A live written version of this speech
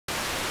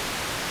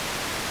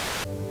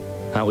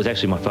It was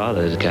actually my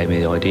father that gave me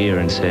the idea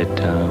and said,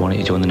 why don't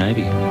you join the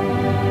Navy?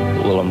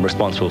 Well, I'm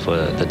responsible for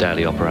the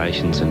daily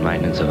operations and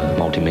maintenance of a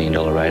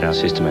multi-million-dollar radar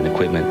system and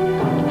equipment,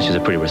 which is a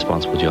pretty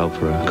responsible job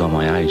for a guy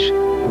my age.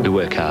 We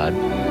work hard,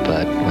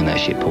 but when that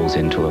ship pulls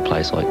into a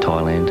place like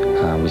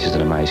Thailand, which is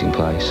an amazing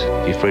place,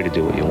 you're free to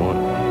do what you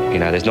want. You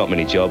know, there's not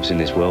many jobs in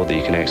this world that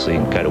you can actually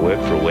go to work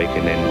for a week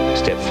and then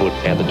step foot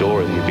out the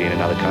door and you'll be in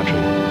another country.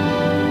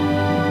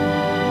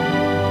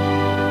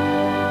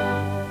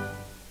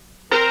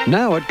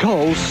 Now at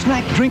Coles,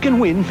 snack, drink and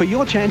win for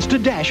your chance to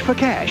dash for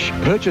cash.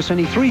 Purchase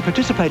any 3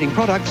 participating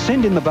products,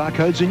 send in the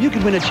barcodes and you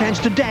can win a chance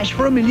to dash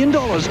for $1 million.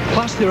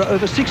 Plus there are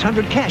over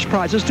 600 cash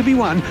prizes to be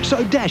won,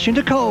 so dash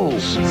into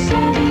Coles.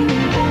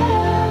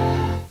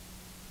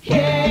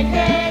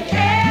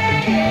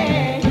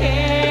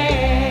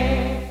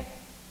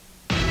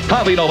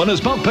 Harvey Norman has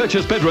bulk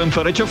purchased bedroom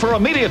furniture for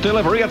immediate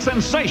delivery at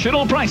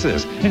sensational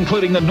prices,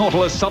 including the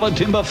Nautilus solid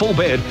timber full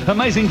bed.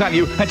 Amazing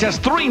value at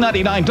just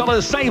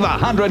 $399, save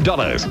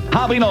 $100.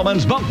 Harvey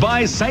Norman's bulk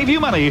buys save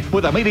you money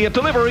with immediate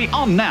delivery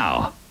on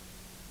now.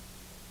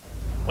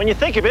 When you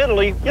think of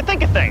Italy, you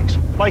think of things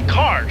like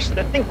cars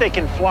that think they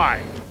can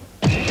fly.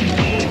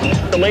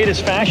 The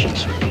latest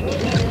fashions.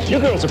 You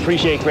girls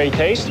appreciate great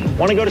taste.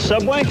 Want to go to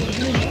Subway?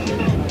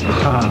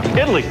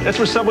 Italy. That's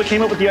where Subway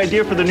came up with the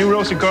idea for the new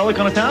roasted garlic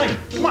on Italian.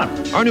 Come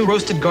on. Our new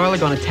roasted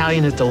garlic on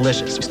Italian is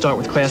delicious. We start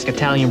with classic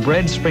Italian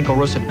bread, sprinkle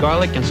roasted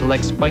garlic, and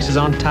select spices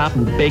on top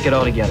and bake it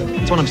all together.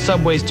 It's one of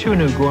Subway's 2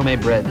 new gourmet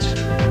breads.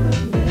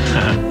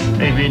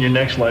 Maybe in your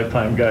next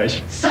lifetime,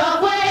 guys.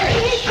 Subway,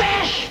 eat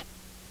fresh!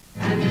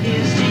 And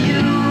here's to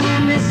you,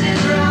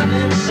 Mrs.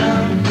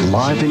 Robinson.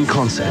 Live in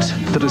concert,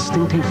 the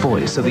distinctive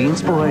voice of the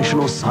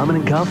inspirational Simon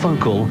and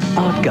Garfunkel,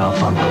 Art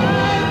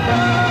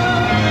Garfunkel.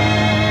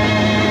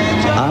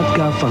 Art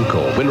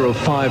Garfunkel, winner of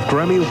 5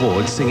 Grammy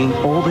Awards, singing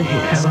all the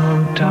hits.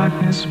 Hello,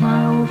 darkness,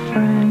 my old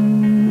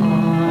friend.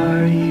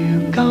 Are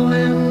you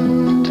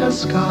going to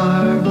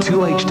Scarborough?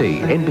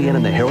 2HD, NBN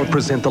and the Herald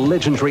present the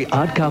legendary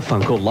Art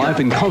Garfunkel live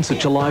in concert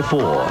July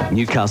 4.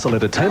 Newcastle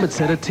Entertainment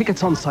Centre,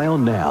 tickets on sale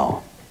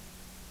now.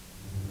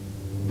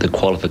 The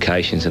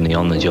qualifications and the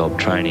on-the-job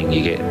training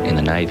you get in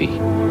the Navy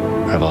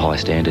are of a high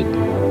standard.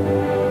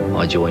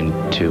 I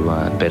joined to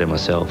better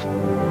myself,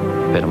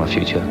 better my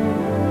future,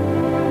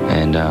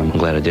 and I'm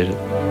glad I did it.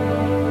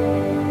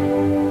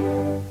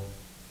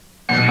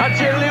 I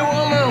tell you,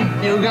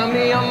 woman, you got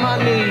me on my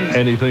knees.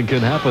 Anything can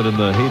happen in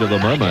the heat of the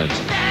moment.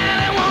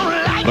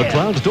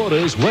 McLeods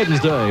Daughers,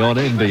 Wednesday on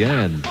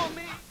NBN.